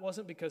 And that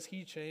wasn't because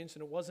He changed,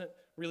 and it wasn't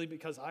really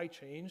because I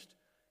changed.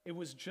 It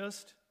was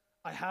just,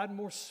 I had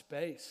more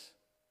space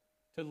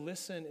to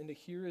listen and to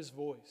hear His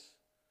voice.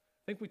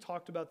 I think we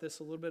talked about this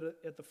a little bit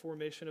at the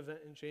formation event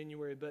in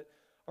January, but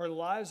our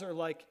lives are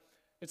like,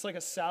 it's like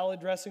a salad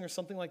dressing or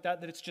something like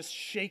that it's just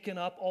shaken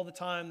up all the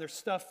time. There's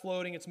stuff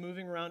floating, it's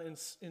moving around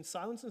in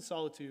silence and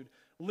solitude.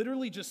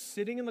 Literally just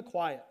sitting in the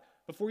quiet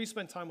before you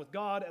spend time with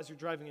God, as you're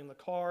driving in the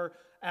car,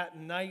 at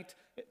night,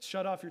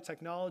 shut off your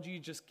technology,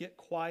 just get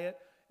quiet,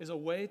 is a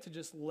way to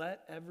just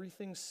let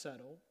everything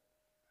settle,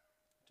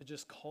 to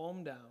just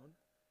calm down,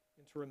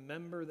 and to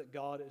remember that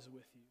God is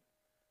with you,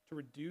 to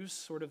reduce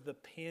sort of the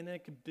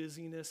panic,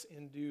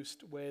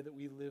 busyness-induced way that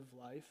we live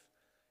life,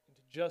 and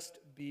to just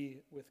be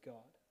with God.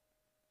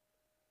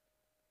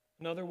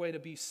 Another way to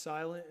be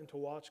silent and to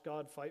watch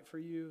God fight for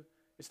you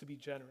is to be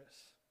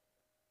generous,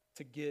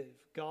 to give.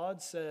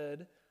 God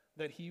said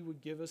that He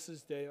would give us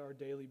this day our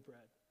daily bread,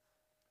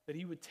 that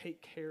He would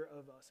take care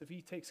of us. If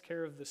He takes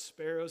care of the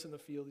sparrows in the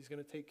field, He's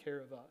going to take care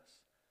of us.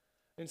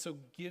 And so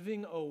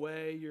giving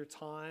away your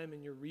time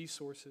and your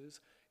resources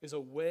is a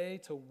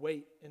way to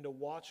wait and to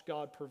watch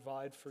God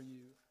provide for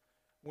you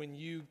when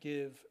you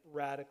give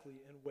radically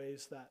in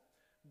ways that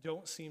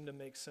don't seem to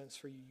make sense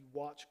for you. You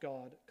watch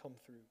God come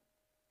through.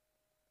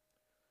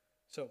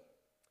 So,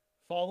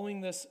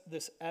 following this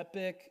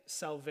epic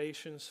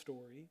salvation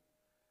story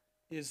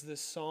is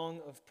this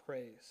song of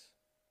praise.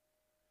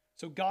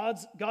 So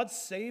God's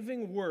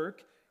saving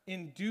work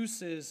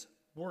induces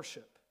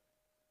worship.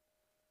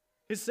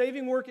 His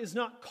saving work is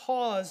not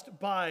caused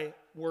by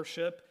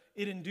worship,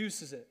 it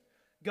induces it.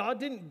 God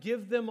didn't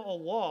give them a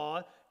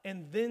law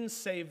and then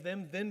save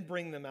them, then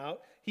bring them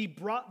out. He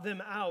brought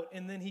them out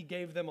and then He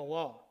gave them a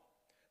law.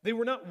 They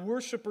were not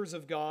worshipers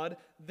of God,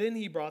 then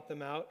He brought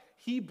them out.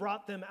 He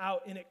brought them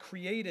out and it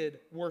created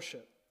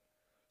worship.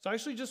 So I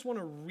actually just want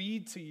to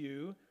read to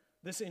you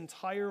this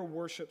entire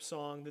worship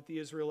song that the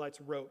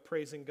Israelites wrote,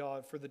 praising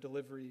God for the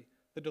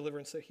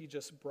deliverance that He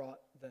just brought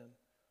them.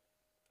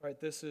 All right,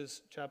 this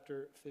is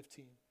chapter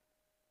 15.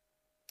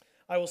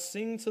 I will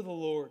sing to the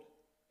Lord,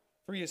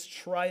 for He has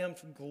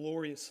triumphed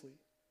gloriously.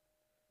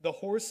 The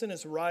horse and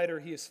his rider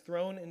He has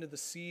thrown into the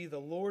sea. The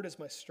Lord is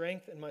my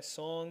strength and my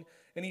song,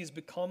 and He has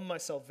become my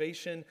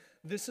salvation.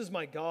 This is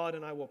my God,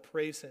 and I will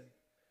praise Him.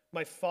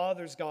 My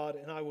Father's God,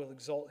 and I will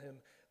exalt Him.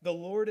 The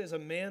Lord is a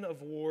man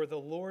of war. The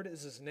Lord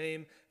is His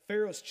name.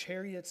 Pharaoh's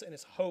chariots and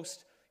his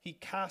host He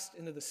cast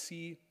into the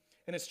sea,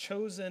 and His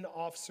chosen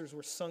officers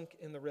were sunk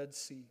in the Red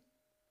Sea.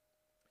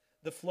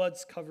 The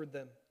floods covered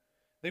them.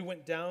 They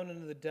went down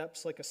into the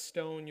depths like a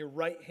stone. Your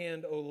right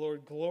hand, O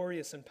Lord,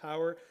 glorious in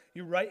power.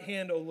 Your right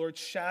hand, O Lord,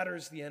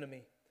 shatters the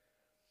enemy.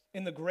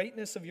 In the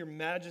greatness of your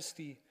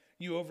majesty,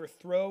 you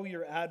overthrow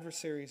your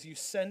adversaries. You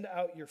send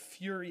out your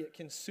fury. It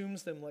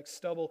consumes them like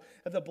stubble.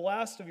 At the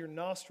blast of your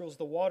nostrils,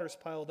 the waters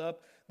piled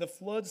up. The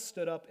floods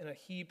stood up in a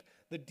heap.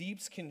 The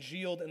deeps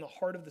congealed in the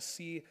heart of the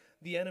sea.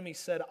 The enemy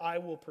said, I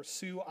will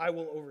pursue. I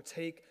will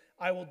overtake.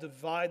 I will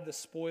divide the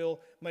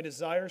spoil. My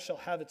desire shall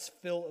have its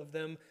fill of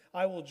them.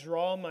 I will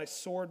draw my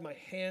sword. My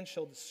hand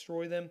shall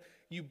destroy them.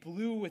 You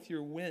blew with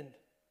your wind.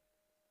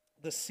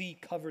 The sea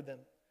covered them.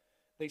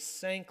 They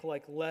sank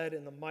like lead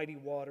in the mighty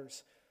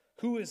waters.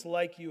 Who is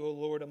like you, O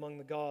Lord, among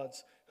the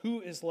gods? Who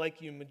is like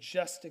you,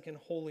 majestic in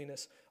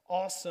holiness,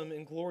 awesome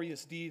in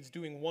glorious deeds,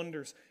 doing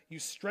wonders? You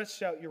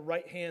stretched out your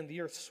right hand,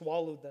 the earth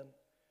swallowed them.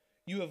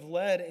 You have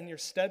led in your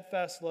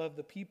steadfast love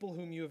the people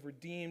whom you have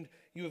redeemed.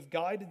 You have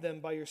guided them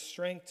by your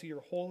strength to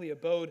your holy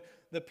abode.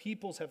 The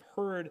peoples have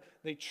heard,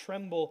 they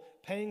tremble.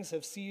 Pangs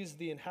have seized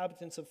the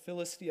inhabitants of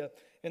Philistia,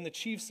 and the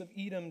chiefs of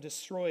Edom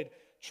destroyed.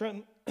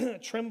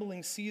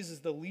 Trembling seizes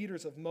the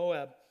leaders of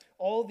Moab.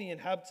 All the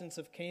inhabitants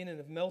of Canaan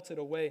have melted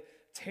away.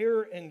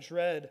 Terror and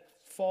dread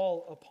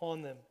fall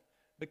upon them.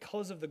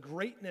 Because of the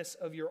greatness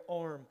of your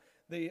arm,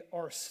 they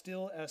are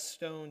still as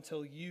stone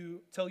till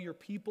your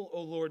people,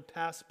 O Lord,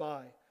 pass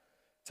by.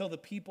 Till the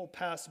people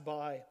pass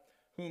by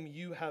whom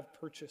you have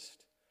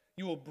purchased.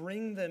 You will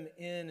bring them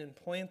in and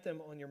plant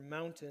them on your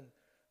mountain,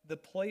 the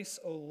place,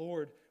 O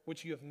Lord,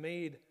 which you have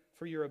made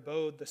for your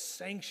abode, the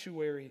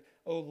sanctuary,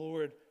 O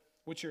Lord,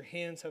 which your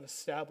hands have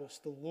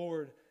established. The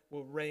Lord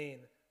will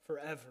reign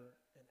forever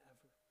and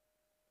ever.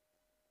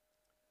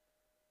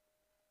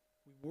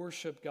 We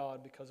worship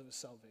God because of his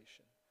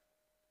salvation.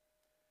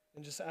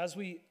 And just as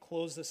we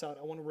close this out,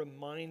 I want to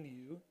remind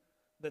you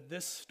that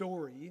this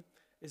story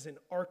is an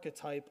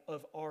archetype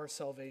of our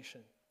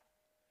salvation.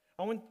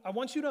 I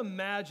want you to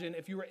imagine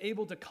if you were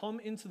able to come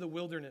into the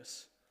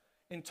wilderness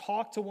and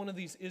talk to one of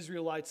these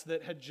Israelites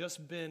that had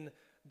just been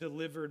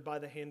delivered by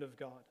the hand of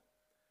God.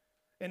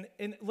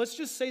 And let's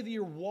just say that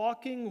you're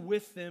walking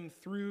with them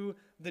through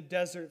the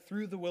desert,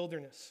 through the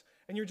wilderness,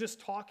 and you're just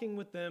talking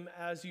with them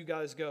as you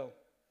guys go.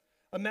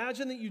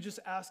 Imagine that you just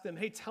ask them,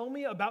 hey, tell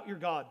me about your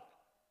God.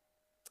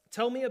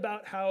 Tell me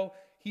about how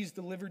he's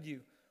delivered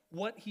you,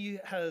 what he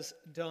has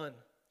done.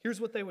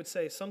 Here's what they would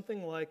say,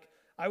 something like,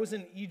 I was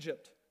in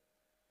Egypt,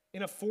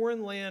 in a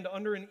foreign land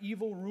under an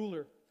evil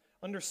ruler,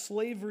 under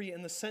slavery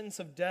and the sentence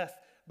of death,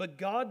 but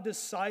God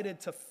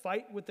decided to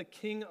fight with the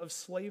king of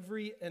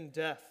slavery and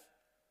death.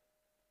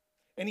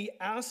 And he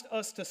asked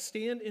us to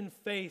stand in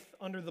faith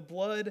under the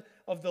blood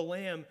of the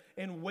Lamb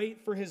and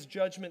wait for his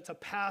judgment to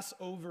pass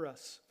over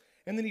us.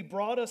 And then he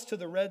brought us to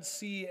the Red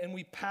Sea, and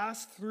we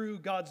passed through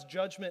God's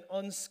judgment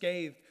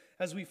unscathed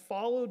as we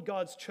followed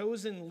God's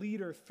chosen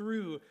leader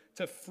through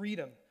to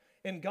freedom.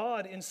 And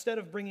God, instead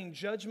of bringing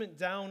judgment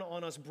down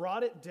on us,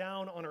 brought it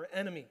down on our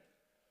enemy.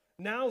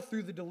 Now,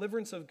 through the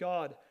deliverance of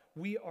God,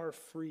 we are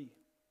free.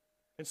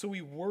 And so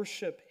we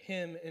worship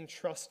him and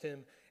trust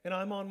him. And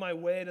I'm on my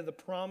way to the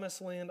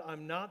promised land.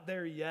 I'm not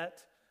there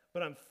yet,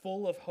 but I'm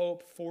full of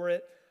hope for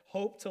it.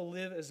 Hope to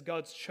live as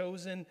God's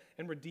chosen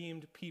and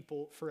redeemed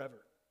people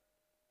forever.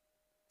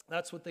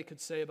 That's what they could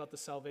say about the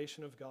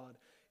salvation of God.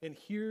 And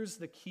here's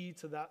the key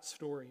to that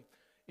story,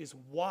 is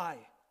why?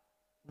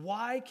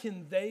 Why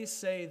can they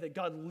say that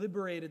God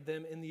liberated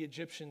them and the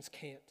Egyptians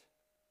can't?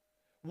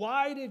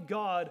 Why did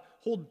God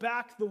hold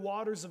back the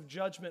waters of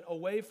judgment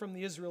away from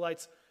the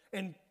Israelites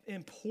and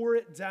pour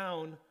it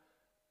down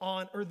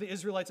on, or the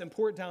Israelites and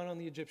pour it down on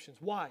the Egyptians?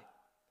 Why?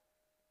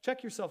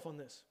 Check yourself on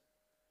this.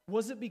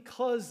 Was it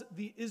because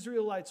the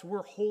Israelites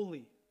were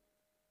holy?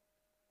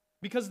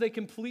 Because they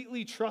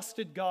completely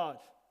trusted God?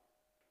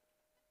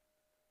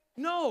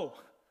 No,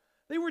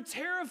 they were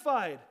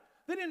terrified.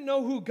 They didn't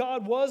know who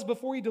God was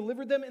before he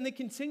delivered them, and they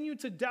continued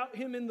to doubt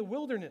him in the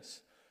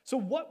wilderness. So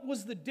what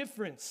was the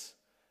difference?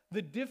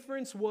 The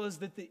difference was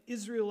that the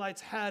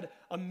Israelites had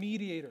a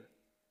mediator,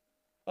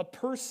 a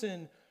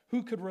person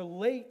who could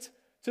relate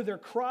to their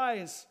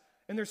cries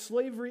and their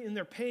slavery and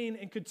their pain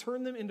and could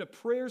turn them into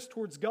prayers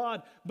towards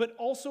God, but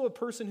also a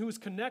person who was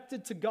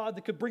connected to God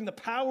that could bring the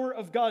power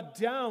of God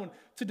down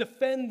to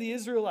defend the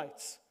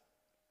Israelites.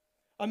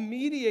 A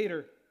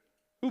mediator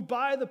who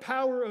by the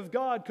power of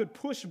God could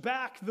push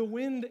back the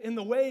wind and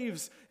the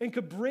waves and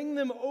could bring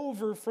them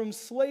over from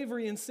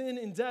slavery and sin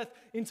and death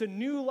into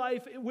new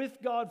life with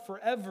God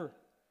forever.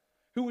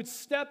 Who would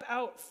step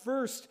out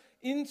first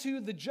into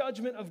the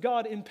judgment of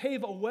God and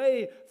pave a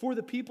way for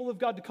the people of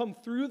God to come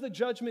through the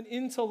judgment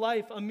into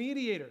life, a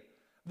mediator.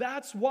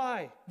 That's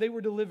why they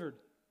were delivered.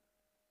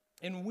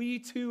 And we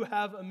too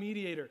have a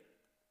mediator.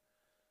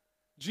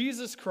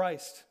 Jesus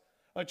Christ,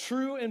 a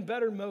true and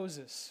better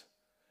Moses,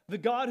 the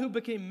God who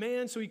became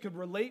man so he could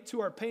relate to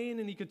our pain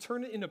and he could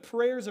turn it into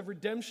prayers of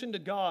redemption to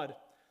God.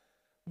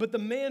 But the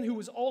man who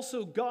was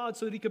also God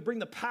so that he could bring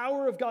the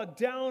power of God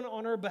down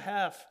on our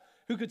behalf,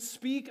 who could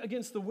speak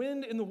against the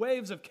wind and the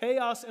waves of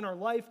chaos in our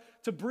life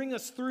to bring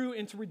us through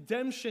into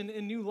redemption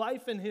and new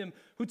life in him,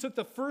 who took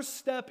the first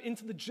step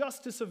into the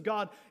justice of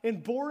God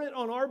and bore it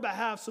on our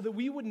behalf so that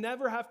we would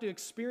never have to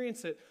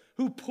experience it,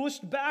 who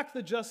pushed back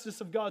the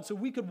justice of God so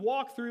we could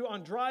walk through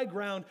on dry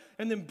ground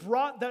and then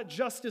brought that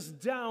justice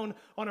down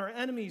on our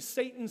enemies,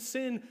 Satan,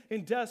 sin,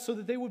 and death, so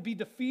that they would be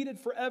defeated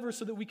forever,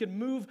 so that we could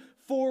move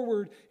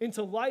forward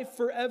into life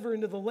forever,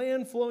 into the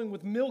land flowing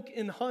with milk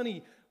and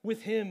honey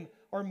with him,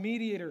 our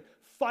mediator,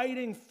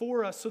 fighting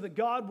for us so that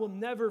God will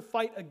never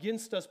fight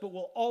against us, but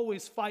will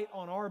always fight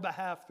on our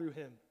behalf through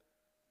him.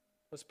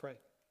 Let's pray.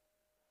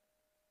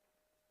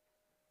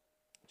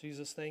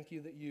 Jesus, thank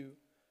you that you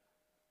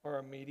are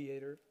our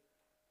mediator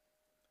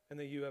and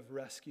that you have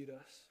rescued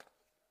us.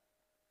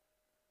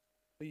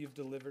 that you've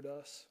delivered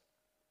us.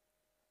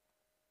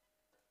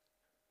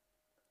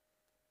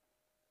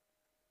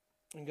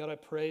 And God, I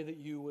pray that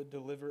you would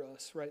deliver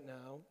us right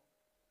now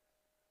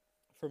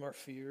from our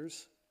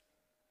fears.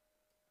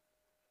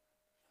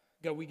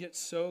 God, we get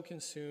so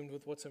consumed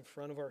with what's in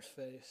front of our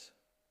face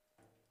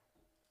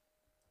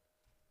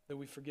that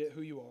we forget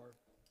who you are.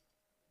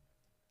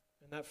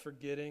 And that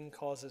forgetting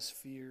causes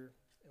fear,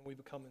 and we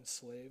become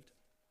enslaved.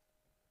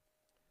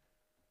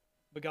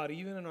 But God,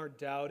 even in our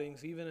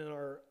doubtings, even in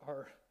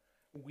our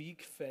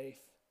weak faith,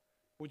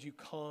 would you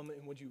come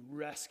and would you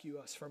rescue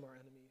us from our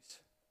enemies?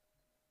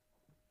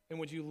 And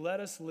would you let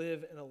us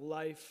live in a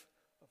life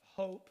of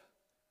hope,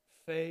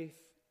 faith,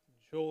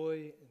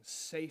 joy, and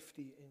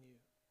safety in you?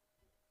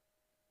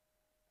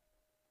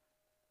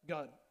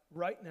 God,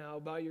 right now,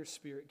 by your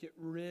Spirit, get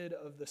rid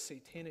of the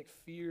satanic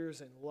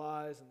fears and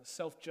lies and the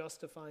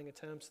self-justifying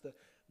attempts,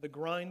 the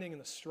grinding and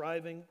the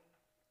striving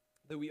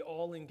that we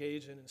all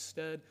engage in.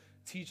 Instead,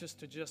 teach us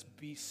to just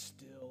be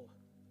still,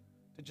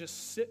 to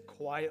just sit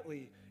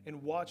quietly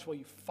and watch while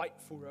you fight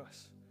for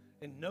us,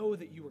 and know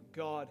that you are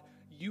God.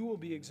 You will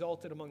be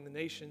exalted among the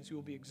nations, you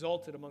will be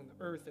exalted among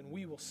the earth, and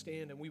we will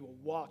stand and we will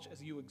watch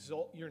as you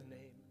exalt your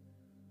name.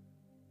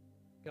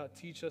 God,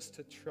 teach us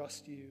to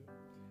trust you.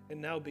 And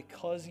now,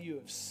 because you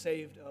have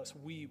saved us,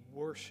 we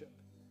worship.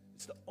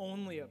 It's the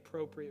only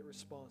appropriate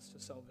response to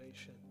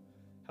salvation.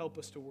 Help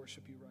us to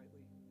worship you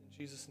rightly. In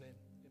Jesus' name.